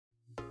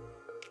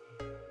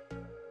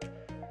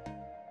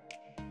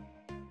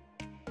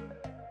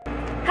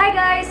Hi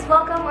guys!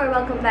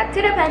 Welcome back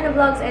to the Panda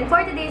Vlogs, and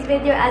for today's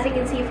video, as you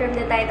can see from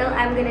the title,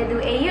 I'm gonna do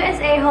a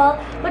USA haul.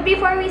 But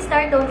before we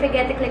start, don't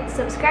forget to click the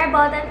subscribe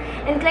button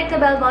and click the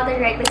bell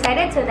button right beside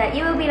it so that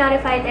you will be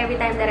notified every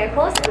time that I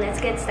post. Let's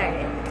get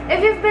started.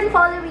 If you've been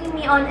following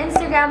me on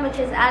Instagram, which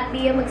is at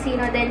Bianca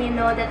Magsino, then you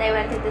know that I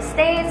went to the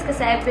States because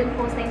I've been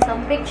posting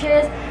some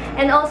pictures.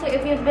 And also,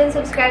 if you've been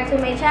subscribed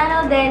to my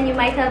channel, then you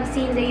might have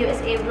seen the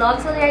USA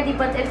vlogs already.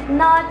 But if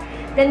not,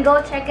 then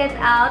go check it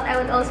out. I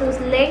would also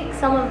link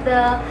some of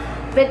the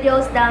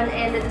videos down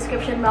in the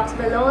description box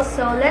below.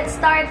 So let's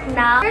start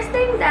now. First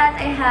thing that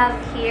I have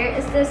here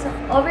is this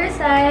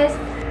oversized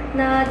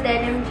na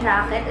denim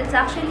jacket. It's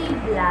actually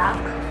black.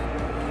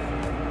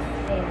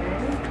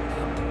 Ayan.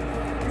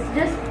 It's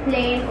just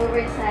plain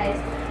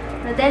oversized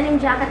na denim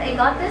jacket. I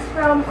got this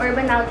from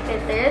Urban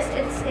Outfitters.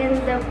 It's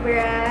in the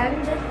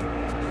brand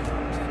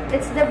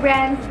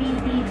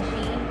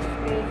BDG.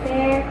 Right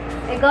there.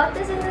 I got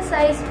this in the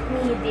size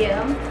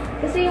medium.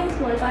 Kasi yung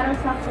small, parang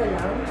sakto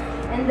lang.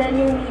 And then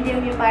yung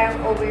medium, yung parang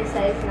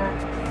oversized na.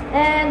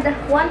 And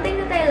one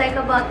thing that I like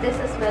about this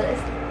as well is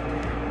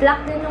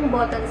black din yung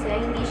buttons niya.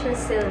 Hindi siya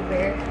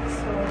silver.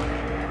 So,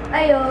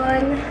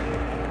 ayun.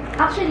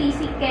 Actually,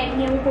 si Keng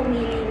yung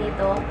pumili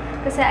nito.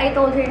 Kasi I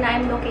told her na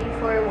I'm looking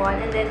for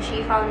one. And then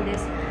she found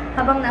this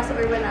habang nasa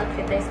Urban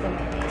Outfitters kami.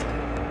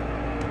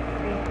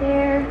 Right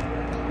there.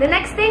 The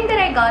next thing that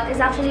I got is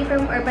actually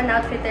from Urban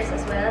Outfitters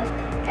as well.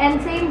 And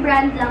same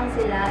brand lang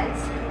sila.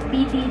 It's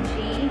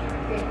BDG.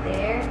 Right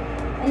there.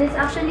 And it's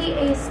actually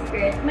a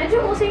skirt.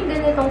 Medyo uso yung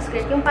ganitong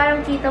skirt. Yung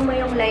parang kita mo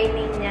yung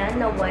lining niya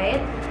na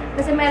white.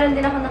 Kasi meron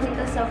din ako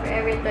nakita sa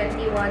Forever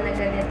 21 na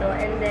ganito.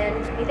 And then,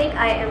 I think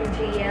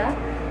IMG, yeah?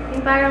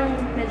 Yung parang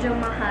medyo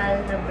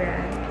mahal na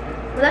brand.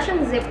 Wala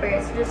siyang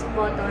zippers, just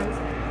buttons.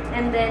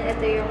 And then,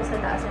 ito yung sa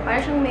taas.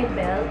 Parang siyang may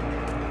belt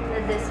na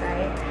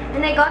design.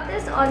 And I got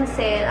this on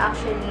sale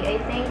actually. I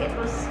think it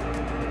was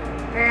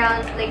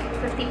around like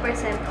 50%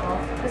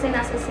 off. Kasi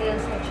nasa sale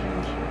section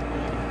siya.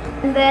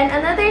 And then,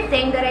 another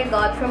thing that I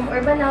got from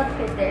Urban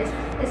Outfitters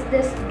is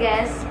this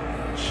Guess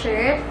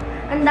shirt.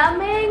 Ang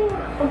daming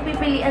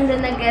pagpipilian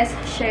din na Guess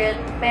shirt.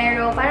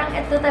 Pero parang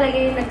ito talaga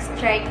yung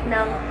nag-strike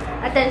ng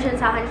attention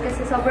sa akin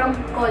kasi sobrang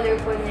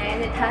colorful niya.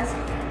 And it has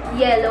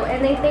yellow.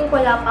 And I think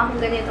wala pa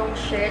akong ganitong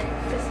shirt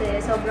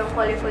kasi sobrang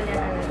colorful niya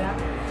talaga.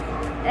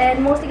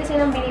 And mostly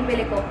kasi nung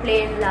binibili ko,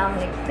 plain lang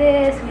like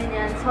this,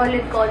 ganyan,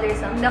 solid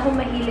colors lang. Hindi ako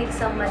mahilig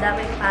sa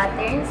madaming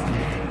patterns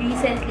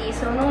recently.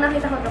 So, nung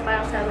nakita ko to,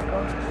 parang sabi ko,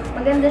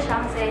 maganda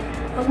siya kasi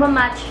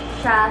magmamatch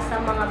siya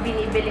sa mga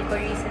binibili ko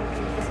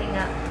recently. Kasi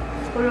nga,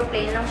 puro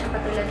plain lang siya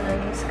katulad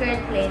nun. Yung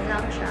skirt, plain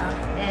lang siya.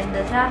 And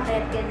the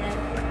jacket, ganyan.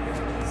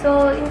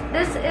 So,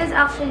 this is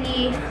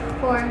actually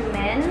for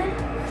men.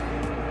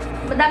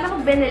 Madami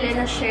akong binili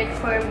na shirt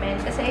for men.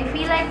 Kasi I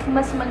feel like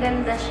mas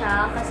maganda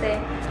siya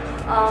kasi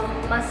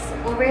mas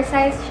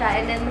oversized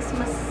siya and then mas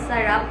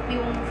masarap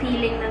yung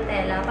feeling ng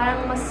tela.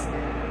 Parang mas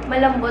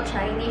malambot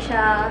siya. Hindi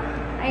siya,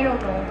 I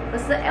don't know.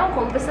 Basta, ewan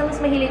ko, basta mas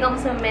mahilig ako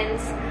sa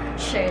men's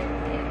shirt.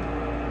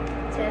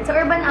 Ayan. So,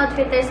 Urban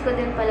Outfitters ko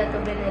din pala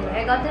ito binili.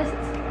 I got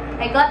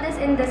this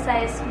in the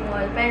size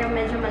small, pero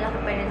medyo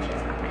malaki pa rin siya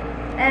sa akin.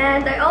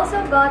 And I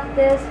also got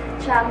this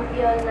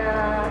Champion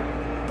na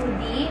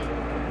hoodie.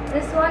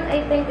 This one,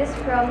 I think, is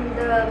from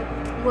the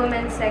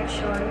women's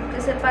section.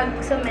 Kasi pag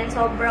sa men,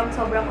 sobrang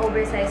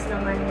oversized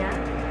naman niya.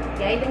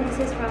 Yeah, I think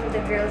this is from the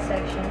girls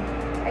section.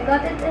 I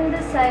got it in the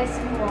size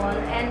small,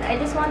 and I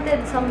just wanted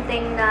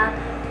something na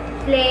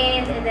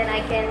plain, and then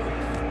I can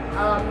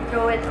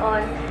throw it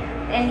on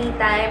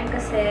anytime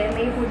kasi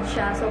may hood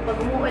siya. So, pag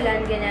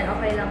umuulan, ganyan,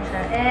 okay lang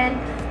siya. And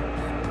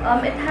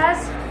it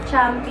has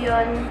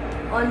Champion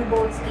on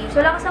both sleeves.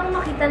 So, wala kasi akong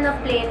makita na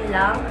plain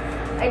lang.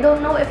 I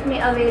don't know if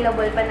may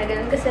available pa na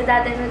ganun. Kasi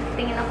dati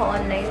nagtingin ako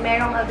online,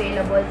 merong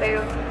available.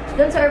 Pero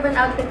doon sa Urban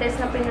Outfitters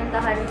na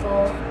pinuntahan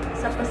ko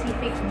sa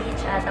Pacific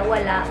Beach ata,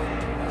 wala.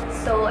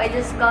 So, I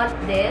just got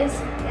this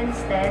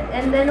instead.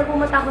 And then, nung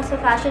pumunta ako sa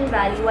Fashion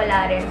Valley,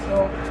 wala rin.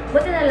 So,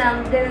 buti na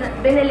lang,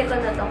 binili ko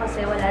na to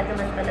kasi wala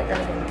naman pala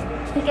talaga.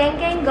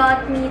 Keng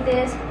got me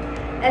this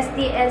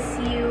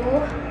STSU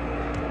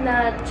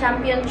na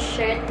Champion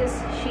shirt because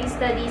she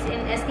studies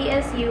in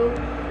STSU.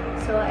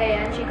 So,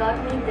 ayan, she got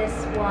me this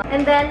one.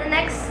 And then, the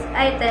next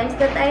items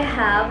that I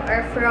have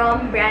are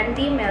from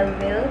Brandy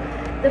Melville.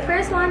 The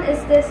first one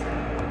is this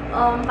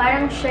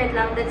parang shirt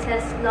lang that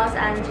says Los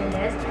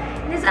Angeles.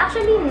 It is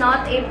actually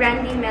not a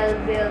Brandy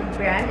Melville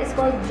brand. It's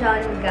called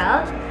John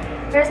Galt.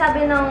 Pero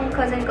sabi ng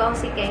cousin ko,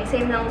 si Keng,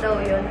 same lang daw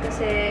yun.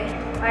 Kasi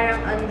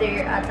parang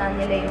under ata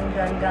nila yung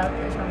John Galt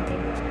or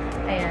something.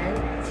 Ayan.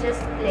 It's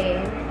just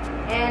plain.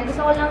 And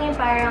gusto ko lang yung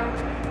parang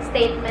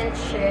statement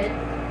shirt.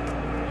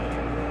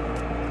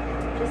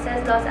 It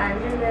says Los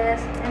Angeles.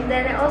 And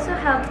then I also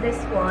have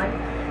this one.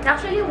 I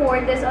actually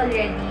wore this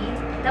already.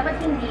 Dapat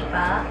hindi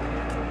pa.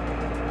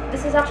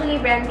 This is actually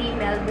Brandy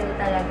Melville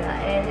talaga.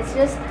 And it's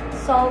just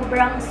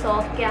sobrang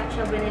soft. Kaya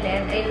siya binili.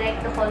 And I like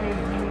the color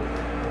blue.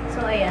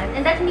 So, ayan.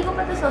 And that hindi ko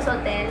pa ito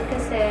susuotin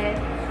kasi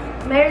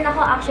meron ako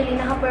ako actually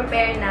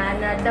naka-prepare na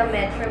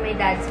damit for my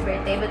dad's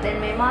birthday. But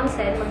then my mom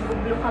said,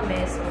 mag-blue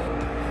kami. So,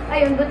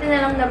 ayun, buti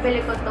na lang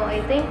nabili ko to.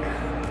 I think,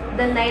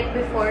 the night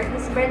before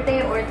his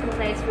birthday or 2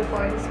 nights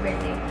before his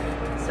birthday.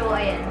 So,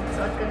 ayan.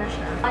 Suot ko na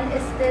siya. One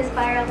is this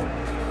parang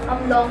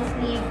long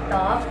sleeve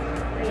top.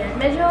 Ayan.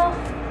 Medyo,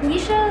 hindi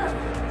siya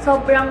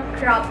sobrang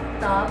crop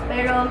top.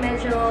 Pero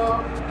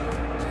medyo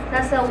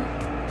nasa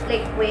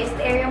like waist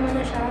area mo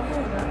na siya.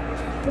 Diba?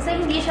 Kasi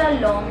hindi siya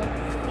long.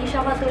 Hindi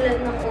siya katulad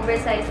ng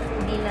oversized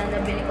hoodie na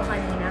nabili ko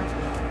kanina.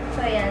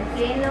 So, ayan.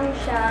 Plain lang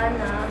siya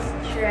na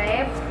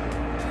stripe.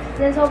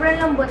 Then, sobrang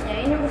lambot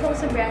niya. Yun yung gusto ko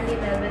sa Brandy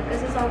Melville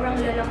kasi sobrang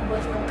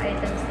lalambot ng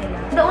items nila.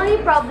 The only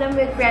problem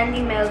with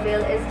Brandy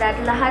Melville is that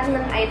lahat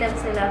ng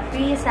items nila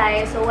free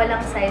size, so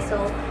walang size.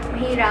 So,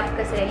 mahirap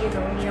kasi, you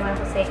know, hindi naman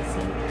ako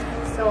sexy.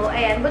 So,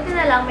 ayan. Buti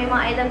na lang, may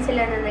mga items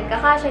sila na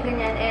nagkakasya,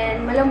 ganyan.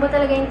 And malambot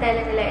talaga yung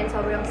tela nila and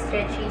sobrang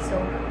stretchy. So,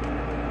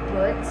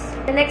 goods.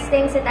 The next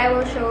things that I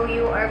will show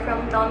you are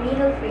from Tommy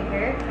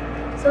Hilfiger.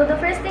 So, the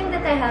first thing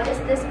that I have is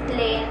this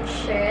plain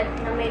shirt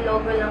na may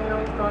logo lang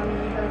ng Tommy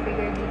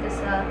Hilfiger dito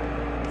sa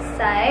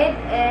side.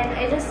 And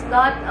I just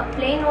got a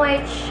plain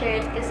white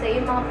shirt kasi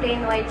yung mga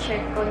plain white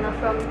shirt ko na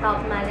from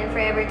Topman and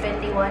Forever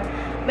 21.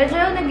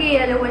 Medyo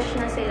nag-yellowish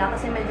na sila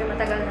kasi medyo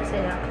matagal na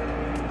sila.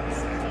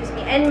 Excuse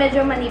me. And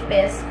medyo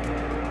manipis.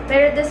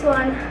 Pero this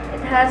one,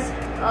 it has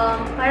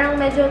parang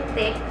medyo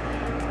thick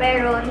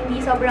pero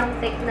hindi sobrang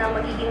thick na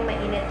magiging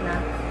mainit na.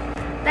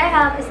 What I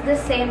have is the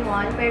same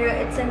one, pero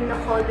it's in the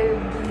color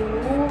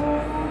blue.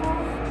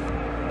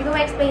 Hindi ko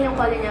ma-explain yung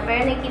color niya,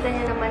 pero nakikita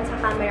niya naman sa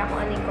camera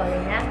kung ano yung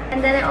color niya.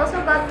 And then I also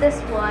got this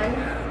one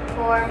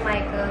for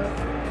Michael.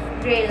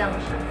 Gray lang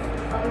siya.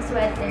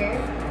 Sweater.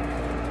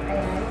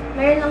 Ayan.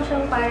 Meron lang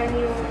siyang parang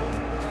yung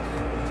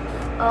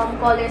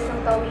colors ng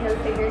Tommy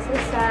Hilfiger sa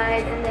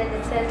side. And then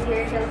it says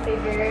here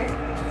Hilfiger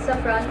sa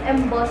front.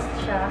 Embossed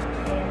siya.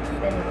 Ayan.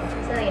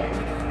 So, ayan.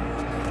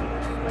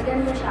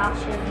 Maganda siya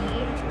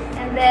actually.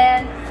 And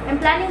then, I'm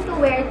planning to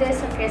wear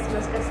this sa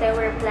Christmas kasi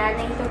we're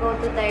planning to go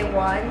to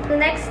Taiwan. The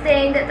next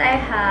thing that I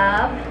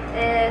have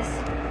is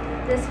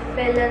this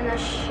Fila na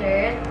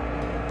shirt.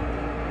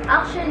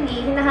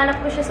 Actually,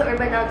 hinahanap ko siya sa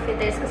Urban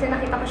Outfitters kasi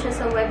nakita ko siya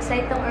sa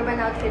website ng Urban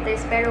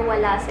Outfitters pero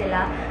wala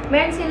sila.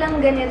 Meron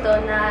silang ganito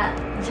na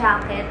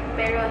jacket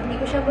pero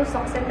hindi ko siya gusto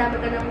kasi ang dami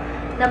ko nang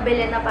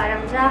nabili na parang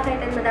jacket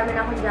and madami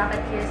na akong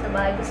jacket here sa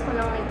bahay. Gusto ko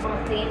lang like mga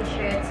plain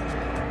shirts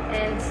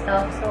and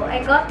stuff. So,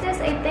 I got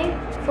this, I think,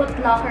 Foot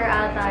Locker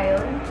ata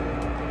yun.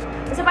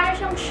 Kasi parang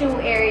siyang shoe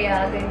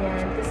area,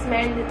 ganyan. Tapos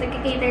meron din,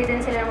 nagkikater din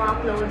sila mga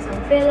clothes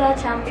ng Fila,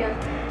 Champion,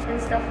 and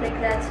stuff like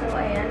that. So,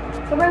 ayan.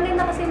 Sobrang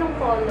ganda kasi ng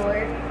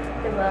color,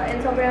 diba? And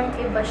sobrang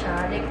iba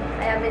siya. Like,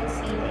 I haven't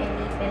seen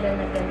any Fila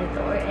na ganito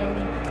or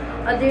any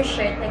other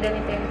shirt na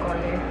ganito yung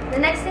color.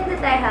 The next thing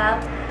that I have,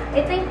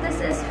 I think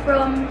this is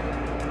from,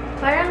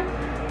 parang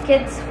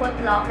kids Foot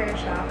Locker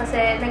siya.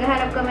 Kasi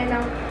naghahanap kami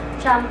ng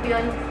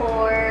Champion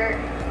for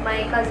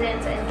my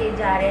cousins and kay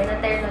Jaren na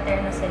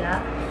terno-terno sila.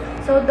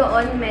 So,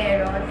 doon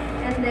meron.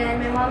 And then,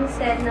 my mom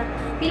said na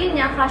feeling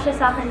niya kasya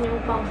sa akin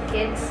yung pang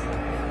kids.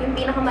 Yung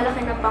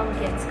pinakamalaki na pang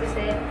kids.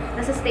 Kasi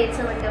nasa States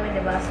naman kami,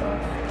 diba? So,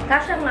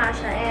 kasya nga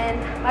siya.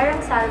 And parang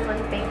salmon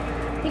pink.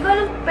 Hindi ko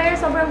alam, pero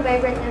sobrang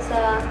vibrant niya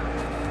sa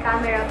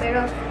camera.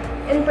 Pero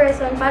in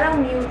person, parang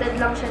muted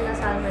lang siya na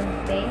salmon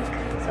pink.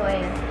 So,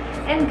 ayan.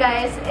 And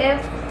guys, if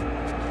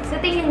sa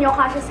tingin nyo,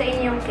 kasya sa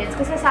inyo yung kids.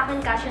 Kasi sa akin,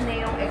 kasya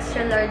na yung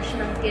extra large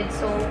ng kids.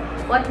 So,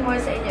 what more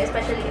sa inyo?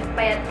 Especially if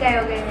payat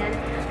kayo, ganyan.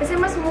 Kasi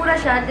mas mura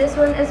siya. This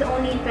one is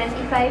only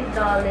 $25.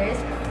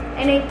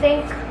 And I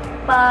think,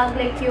 pag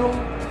like yung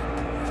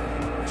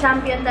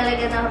Champion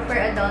talaga na for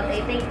adult, I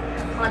think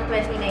mga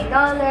 $29.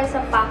 Sa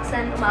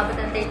Paksan, umabot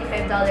ng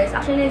 $35.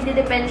 Actually,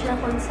 hindi-depende siya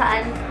kung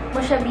saan mo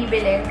siya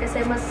bibilin.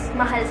 Kasi mas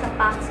mahal sa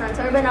Paksan.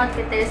 Sa Urban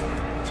Outfitters,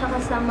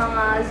 tsaka sa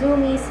mga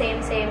Zoomies,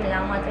 same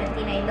lang, mga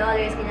 $29,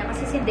 ganyan.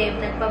 Kasi si Dave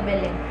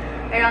nagpabili.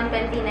 Around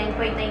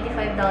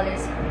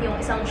 $29.95 yung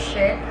isang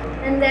shirt.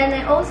 And then,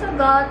 I also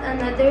got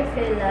another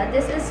Fila.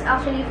 This is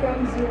actually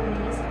from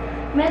Zoomies.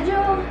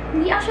 Medyo,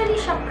 hindi actually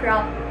siya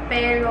crop,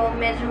 pero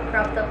medyo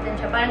cropped up din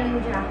siya. Parang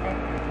yung jacket.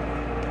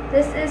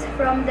 This is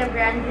from the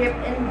brand Grip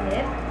and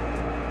Lip.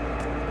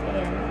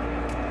 Ayan.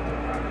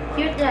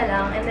 Cute niya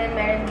lang. And then,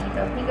 meron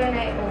dito. Hindi ko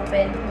na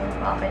i-open yung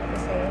pocket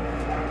kasi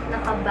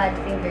naka-bad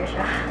finger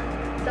siya.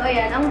 So,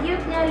 ayan. Ang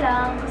cute niya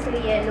lang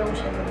kasi yellow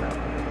siya, diba?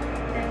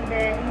 And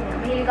then, yun nga.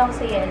 Mahilig ako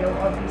sa yellow,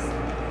 obviously.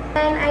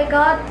 Then, I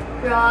got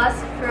bras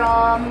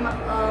from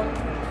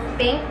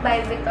Pink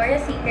by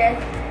Victoria's Secret.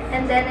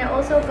 And then, I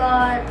also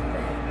got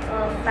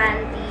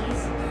panties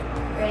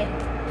right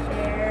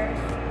there.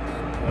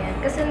 Ayan.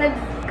 Kasi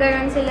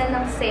nagkaroon sila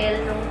ng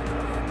sale nung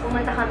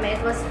pumunta kami.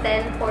 It was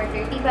 10 for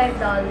 $35.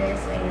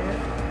 Ayan.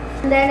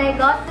 And then, I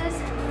got this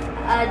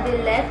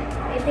Adilet.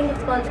 I think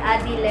it's called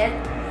Adilet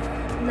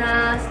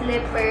na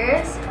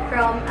slippers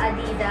from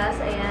Adidas.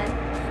 Ayan.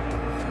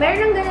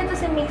 Meron ng ganito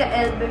si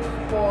Mikael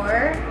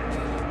before.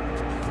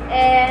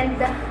 And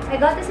I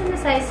got this in the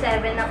size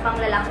 7 na pang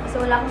lalaki.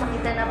 So, wala akong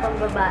makita na pang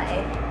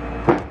babae.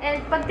 And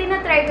pag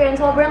tinatry ko yun,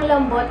 sobrang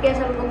lambot. Kaya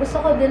sabi ko, gusto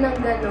ko din ng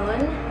ganun.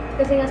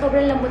 Kasi nga,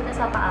 sobrang lambot na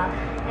sa paa.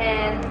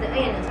 And,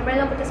 ayun,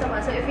 sobrang lambot na sa paa.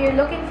 So, if you're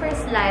looking for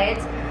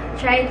slides,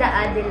 try the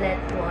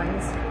Adilette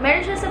ones.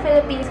 Meron siya sa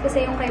Philippines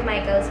kasi yung kay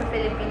Michael sa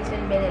Philippines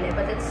yung binili.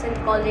 But it's in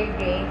color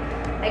gray.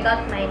 I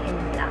got mine in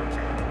black.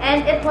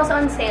 And it was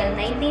on sale.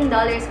 $19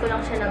 ko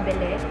lang siya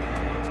nabili.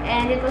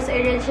 And it was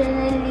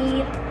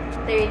originally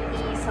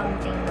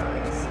 $30-something.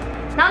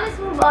 Now, let's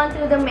move on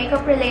to the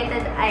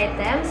makeup-related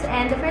items.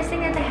 And the first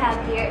thing that I have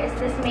here is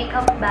this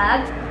makeup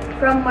bag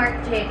from Marc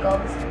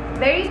Jacobs.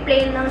 Very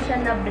plain lang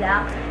siya na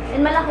black.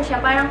 And malaki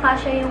siya. Parang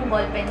kasya yung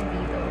ballpen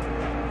dito.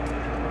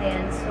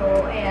 Ayan.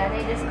 So, ayan.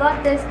 I just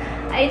got this.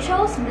 I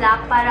chose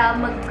black para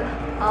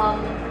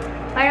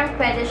parang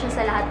pwede siya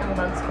sa lahat ng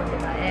bags ko,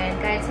 diba? And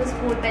kahit sa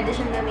school, pwede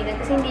siyang gamitin.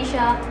 Kasi hindi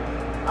siya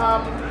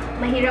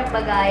mahirap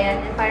bagayan.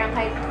 And parang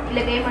kahit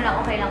ilagay mo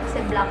lang, okay lang kasi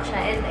black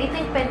siya. And I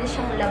think pwede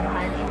siyang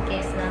labahan in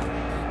case na,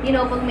 you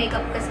know, pag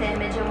makeup kasi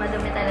medyo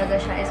madumi talaga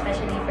siya,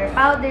 especially for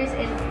powders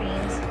and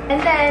creams.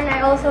 And then,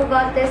 I also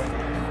got this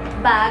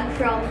bag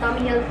from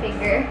Tommy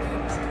Hilfiger.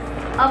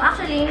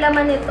 Actually, yung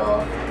laman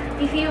nito,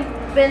 if you've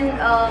been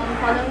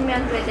following me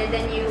on Twitter,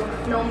 then you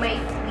know my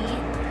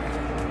tweet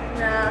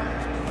na,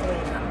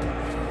 wait lang.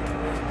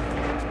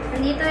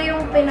 Nandito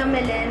yung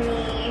pinamili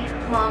ni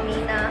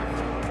Mommy na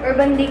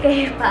Urban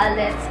Decay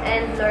palettes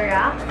and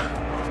Lorac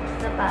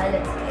na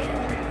palettes. Ayan.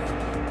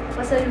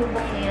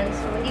 Pasalubong na yan.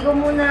 So, hindi ko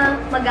muna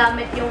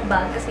magamit yung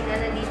bag kasi nga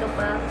nandito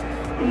pa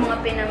yung mga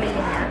pinamili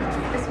niya.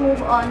 Let's move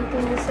on to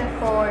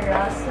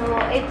Sephora. So,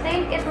 I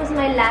think it was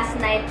my last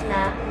night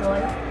na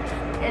noon.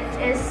 It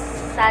is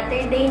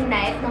Saturday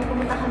night nung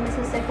pumunta kami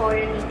sa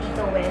Sephora ni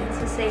Tito Wen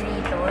sa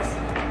Cerritos.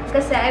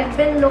 Kasi I've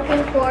been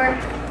looking for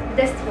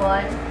this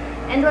one.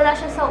 And wala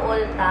siya sa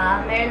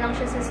Ulta. Meron lang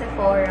siya sa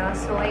Sephora.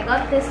 So, I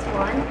got this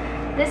one.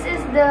 This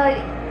is the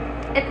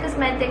It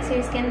Cosmetics Your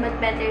Skin But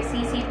Better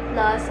CC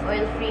Plus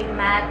Oil Free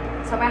Matte.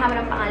 Sobrang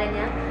haba ng pangalan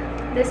niya.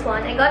 This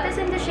one. I got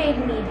this in the shade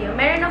medium.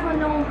 Meron ako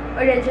nung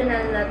original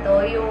na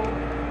to. Yung,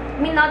 I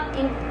mean, not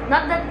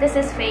that this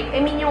is fake.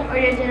 I mean, yung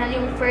original,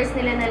 yung first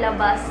nila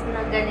nalabas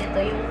na ganito.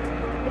 Yung,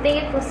 I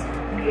think it was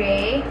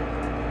gray.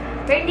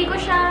 Pero hindi ko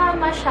siya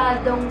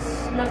masyadong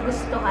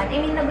nagustuhan. I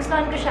mean,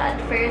 nagustuhan ko siya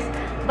at first.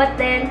 But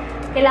then,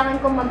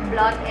 kailangan ko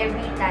mag-blot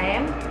every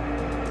time.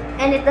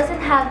 And it doesn't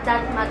have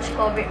that much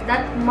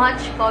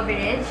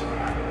coverage.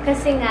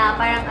 Kasi nga,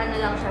 parang ano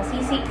lang siya,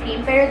 CC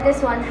cream. Pero this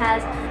one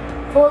has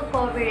full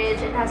coverage.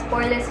 It has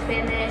poreless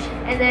finish.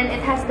 And then, it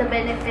has the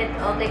benefit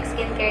of like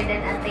skincare din,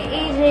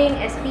 anti-aging,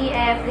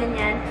 SPF,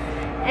 ganyan.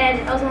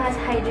 And it also has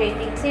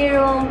hydrating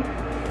serum.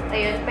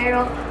 Ayun.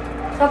 Pero,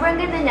 sobrang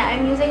ganda niya.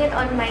 I'm using it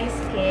on my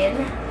skin.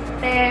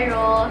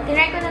 Pero,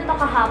 tinry ko na to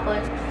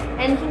kahapon.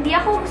 And hindi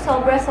ako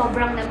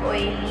sobrang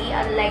nag-oily,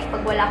 unlike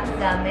pag wala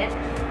akong gamit.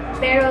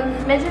 Pero,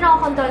 medyo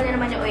nakakontrol na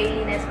naman yung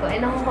oiliness ko.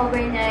 And nakakover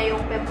niya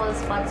yung pimple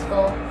spots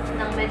ko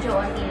ng medyo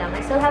onti lang.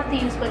 I still have to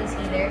use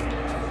concealer.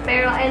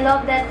 Pero, I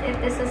love that it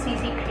is a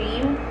CC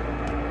cream.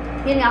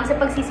 Yun nga, kasi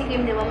pag CC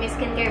cream, di ba, may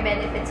skincare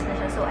benefits na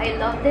siya. So, I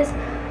love this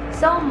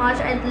so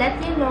much. I'd let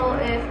you know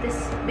if this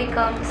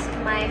becomes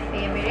my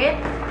favorite.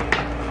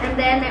 And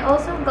then, I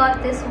also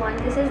got this one.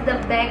 This is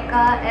the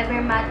Becca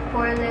Ever Matte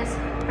Poreless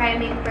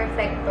Priming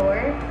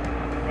Perfector.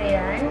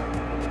 Ayan.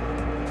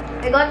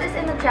 I got this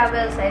in a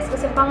travel size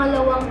kasi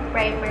pangalawang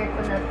primer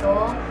ko na to.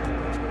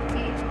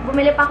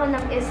 Bumili pa ako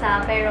ng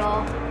isa,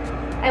 pero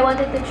I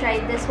wanted to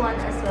try this one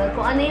as well.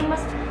 Kung ano yung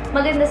mas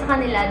maganda sa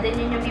kanila, then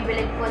yun yung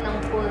bibili ko ng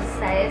full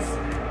size.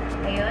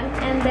 Ayun.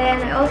 And then,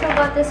 I also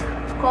got this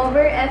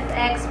Cover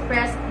FX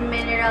Pressed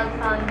Mineral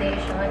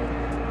Foundation.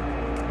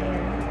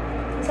 Ayan.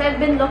 So, I've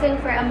been looking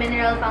for a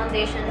mineral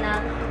foundation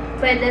na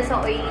pwede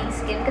sa oily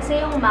skin. Kasi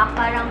yung MAC,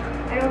 parang,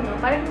 I don't know,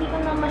 parang hindi ko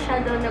na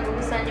masyado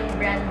nagugustuhan yung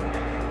brand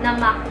na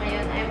MAC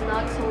ngayon. I'm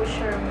not so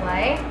sure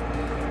why.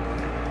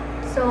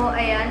 So,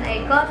 ayan,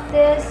 I got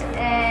this.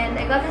 And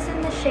I got this in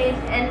the shade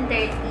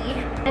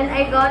N30. And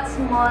I got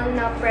small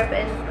na Prep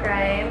and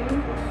Prime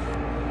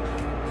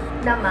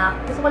na MAC.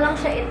 Gusto ko lang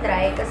siya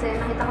itry kasi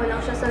nakita ko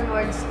lang siya sa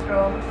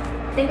Nordstrom.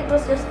 I think it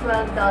was just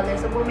 $12.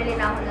 So, bumili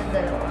na ako ng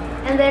dalawa.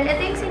 And then, ito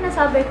yung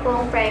sinasabi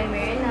kong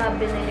primer na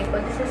binili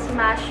ko. This is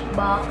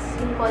Smashbox.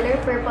 Yung color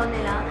purple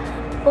nila.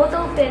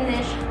 Photo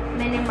Finish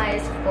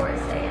Minimize Pores.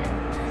 Ayan.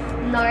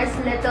 Nor's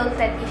Little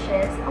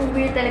Fetishes. Ang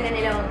weird talaga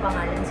nila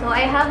magpangalan. So,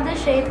 I have the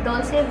shade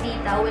Dolce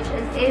Vita, which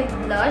is a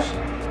blush,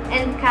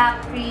 and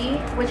Capri,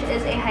 which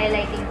is a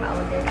highlighting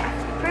powder.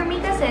 For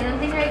me kasi, nung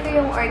tinry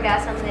ko yung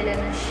Orgasm nila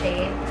na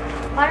shade,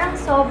 parang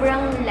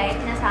sobrang light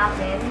na sa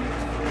akin.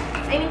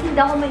 I mean, hindi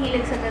ako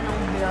mahilig sa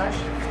ganong blush.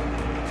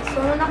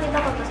 So, nung nakita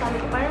ko to,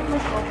 sabi ko, parang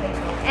mas okay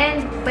to.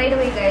 And, by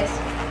the way guys,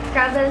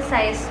 travel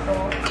size to.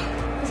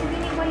 Kasi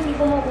hindi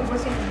ko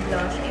maubos yung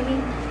blush. I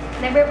mean,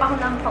 never pa ako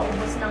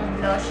nakakaubos ng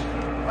blush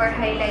or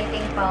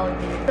highlighting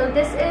powder. So,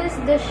 this is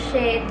the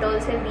shade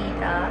Dolce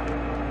Vita.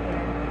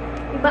 Ayan.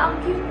 Diba, ang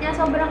cute niya.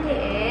 Sobrang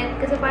liit.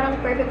 Kasi parang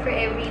perfect for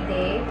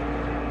everyday.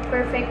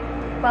 Perfect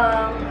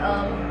pang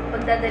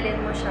pagdadalhin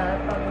mo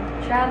siya. Pang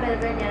travel,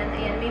 ganyan.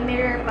 Ayan, may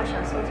mirror pa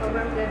siya. So,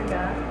 sobrang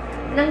ganda.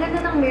 And ang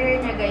ganda ng mirror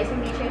niya, guys.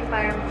 Hindi siya yung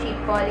parang cheap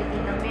quality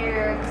na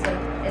mirror kasi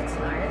it's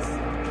NARS.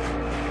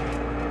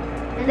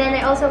 And then,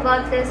 I also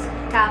got this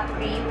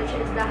Capri, which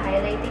is the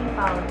highlighting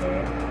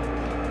powder.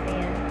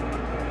 Ayan.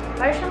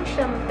 Parang siyang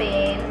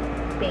champagne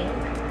pink.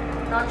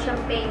 Not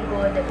champagne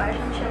gold. Parang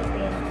siyang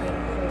champagne pink.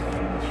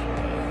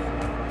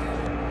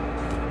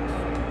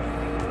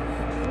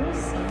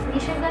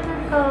 Hindi siya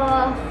ganun ka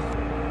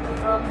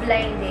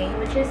blinding,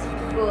 which is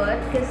good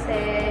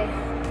kasi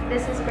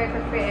this is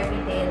perfect for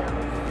everyday lang.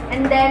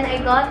 And then, I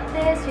got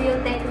this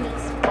Real Technique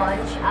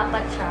sponge.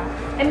 Apat siya.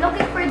 I'm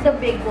looking for the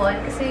big one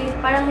kasi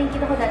parang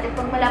nakikita ko dati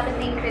pag malapit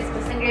na yung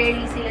Christmas,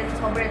 nagre-release sila ng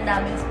sobrang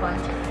daming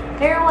sponge.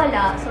 Pero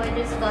wala. So, I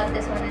just got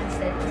this one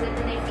instead kasi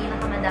ito na yung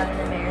pinakamadami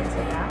na meron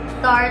sila.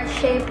 Tarte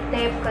Shape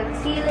Tape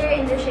Concealer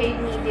in the shade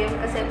medium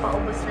kasi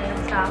paubos na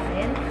yung sa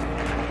akin.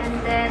 And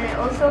then, I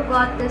also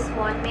got this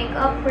one,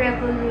 Makeup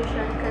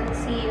Revolution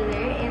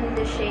Concealer in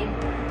the shade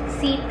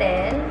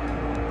C10.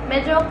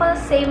 Medyo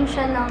same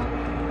siya ng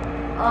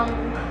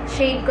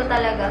shade ko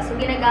talaga. So,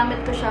 ginagamit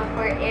ko siya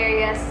for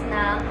areas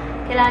na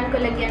kailangan ko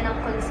lagyan ng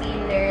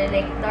concealer,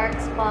 like dark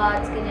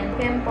spots, ganyan,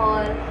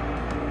 pimple.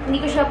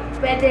 Hindi ko siya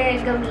pwede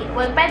gamitin.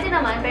 Well, pwede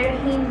naman, pero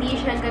hindi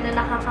siya ganun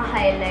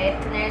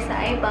nakaka-highlight. Kunwari sa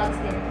eye bags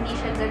din, hindi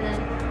siya ganun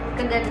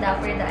kaganda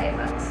for the eye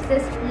bags.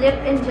 This Lip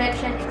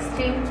Injection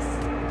Extreme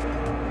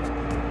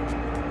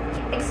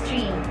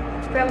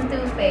from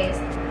Too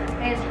Faced.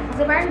 Ayan siya.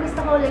 Kasi parang gusto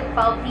ko like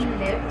pouty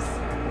lips.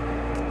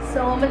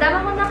 So, madami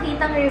akong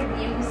nakitang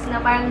reviews na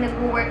parang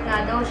nag-work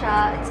nga daw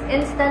siya. It's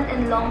instant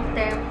and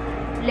long-term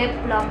lip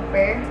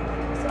plumper.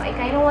 So, I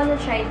kind of want to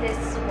try this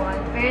one.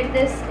 Pero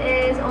this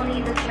is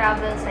only the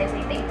travel size,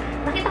 I think.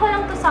 Nakita ko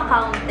lang to sa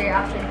counter,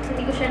 actually. Kasi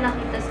hindi ko siya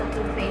nakita sa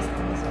Too Faced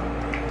mismo.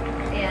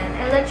 Ayan.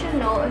 I'll let you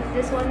know if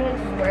this one would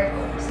work.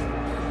 Oops.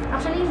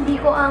 Actually, hindi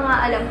ko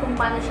nga alam kung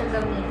paano siya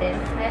gamitin.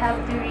 I have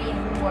to read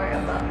more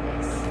about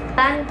this.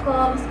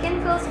 Lancome Skin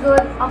Feels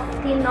Good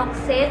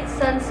Octinoxate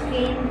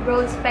Sunscreen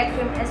Broad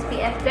Spectrum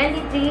SPF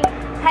 23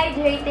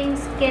 Hydrating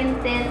Skin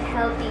Tint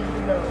Healthy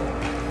Glow.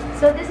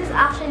 So, this is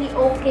actually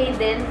okay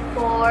din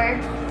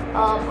for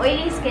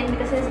oily skin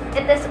because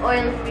it is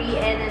oil-free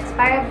and it's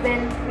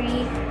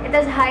paraben-free. It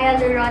has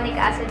hyaluronic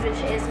acid which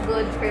is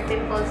good for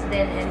pimples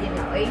din and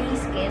oily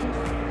skin.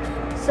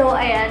 So,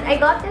 ayan. I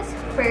got this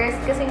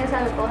first kasi nga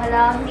sabi ko,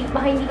 hala,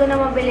 baka hindi ko na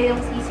mabili yung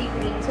CC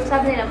cream. So,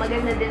 sabi nila,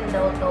 maganda din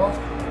daw to.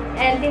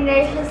 And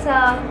tinry siya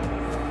sa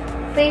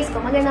face ko.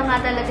 Maganda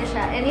nga talaga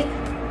siya. And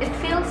it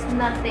feels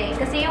nothing.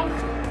 Kasi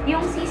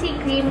yung CC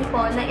cream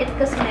ko na It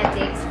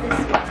Cosmetics,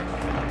 this one,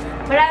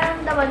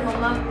 mararamdaman mo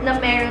na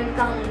meron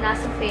kang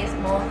nasa face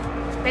mo.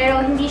 Pero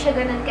hindi siya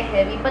ganun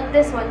ka-heavy. But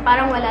this one,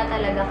 parang wala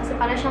talaga. Kasi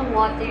parang siyang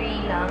watery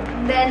lang.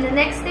 Then, the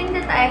next thing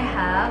that I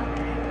have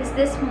is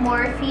this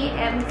Morphe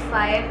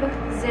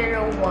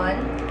M501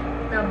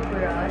 na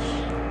brush.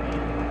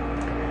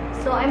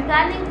 So, I'm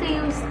planning to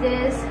use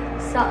this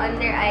sa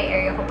under eye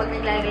area ko pag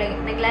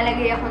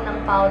naglalagay ako ng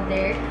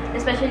powder,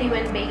 especially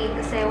when baking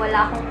kasi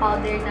wala akong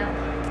powder na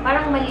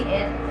parang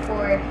maliit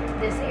for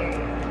this area.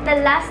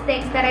 The last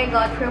things that I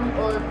got from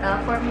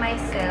Ulta for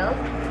myself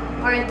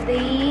are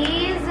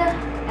these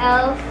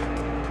e.l.f.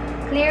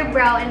 Clear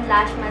Brow and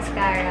Lash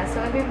Mascara.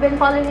 So, if you've been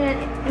following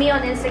me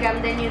on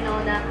Instagram, then you know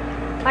na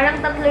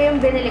parang tatlo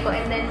yung binili ko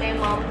and then my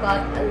mom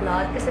got a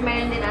lot. Kasi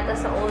meron din ata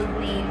sa Old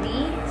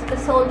Navy.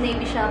 Kasi sa Old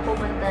Navy siya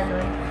pumunta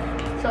nun.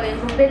 So, yun.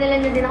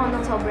 Binili niya din ako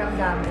ng sobrang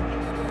dami.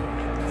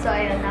 So,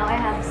 ayun. Now I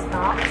have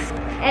stocks.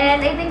 And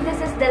I think this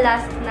is the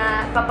last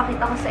na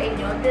papakita ko sa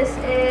inyo. This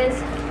is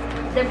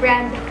the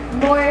brand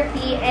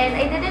Morphe. And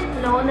I didn't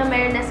know na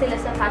meron na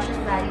sila sa Fashion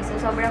Valley. So,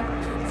 sobrang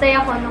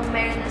saya ko nung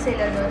meron na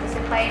sila doon.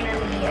 Kasi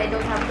finally, I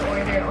don't have to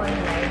order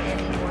online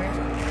anymore.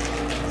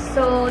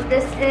 So,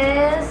 this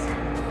is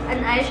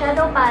an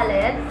eyeshadow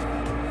palette.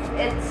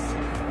 It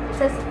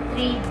says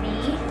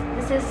 3B.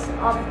 This is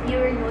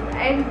pure nude.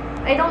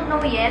 I don't know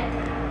yet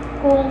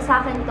kung sa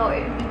akin to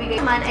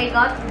ibibigay. I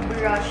got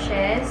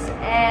brushes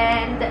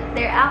and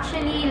they're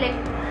actually like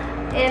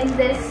in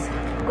this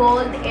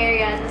gold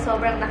area na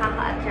sobrang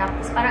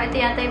nakaka-attract. Parang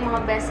ito yata yung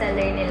mga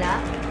bestseller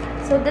nila.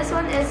 So this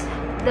one is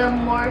the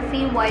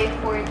Morphe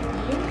Y14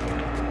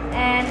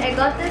 and I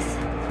got this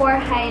for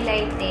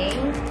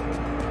highlighting.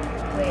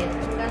 Wait,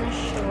 I'm gonna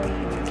show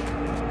you.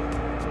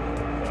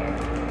 There.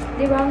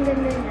 Diba ang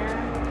ganda niya?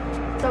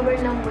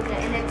 Sobrang lambot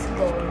niya and it's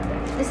gold.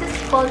 This is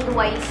called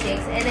Y6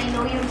 and I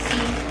know you've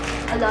seen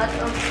a lot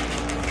of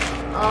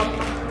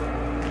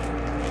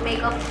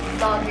makeup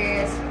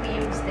bloggers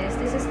who use this.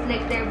 This is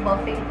like their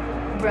buffing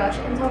brush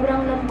and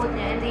sobrang lambot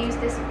niya and they use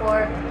this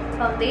for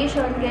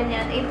foundation,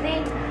 ganyan. I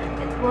think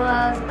it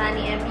was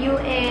Manny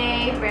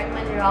MUA,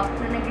 Bretman Rock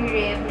na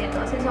nag-rave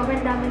nito. Kasi sobrang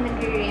dami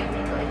nag-rave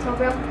nito. And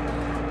sobrang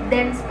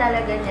dense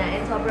talaga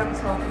niya and sobrang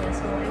soft niya.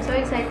 So, I'm so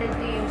excited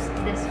to use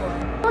this one.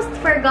 Almost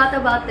forgot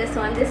about this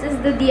one. This is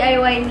the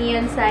DIY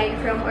neon sign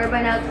from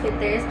Urban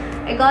Outfitters.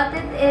 I got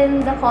it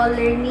in the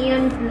color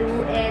neon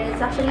blue and it's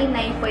actually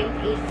 9.8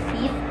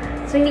 feet.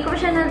 So, hindi ko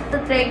siya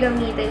na-try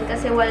gamitin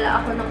kasi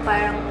wala ako ng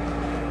parang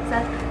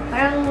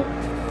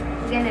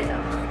ganito.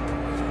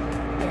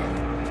 Yan.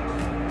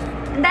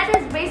 And that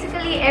is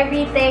basically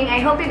everything. I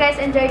hope you guys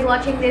enjoyed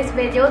watching this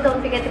video.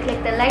 Don't forget to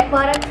click the like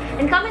button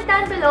and comment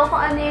down below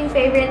kung ano yung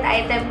favorite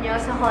item nyo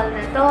sa haul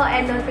na to.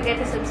 And don't forget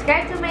to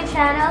subscribe to my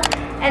channel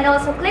and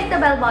also click the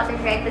bell button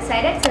right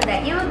beside it so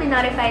that you will be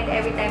notified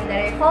every time that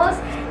I post.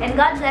 And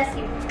God bless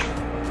you.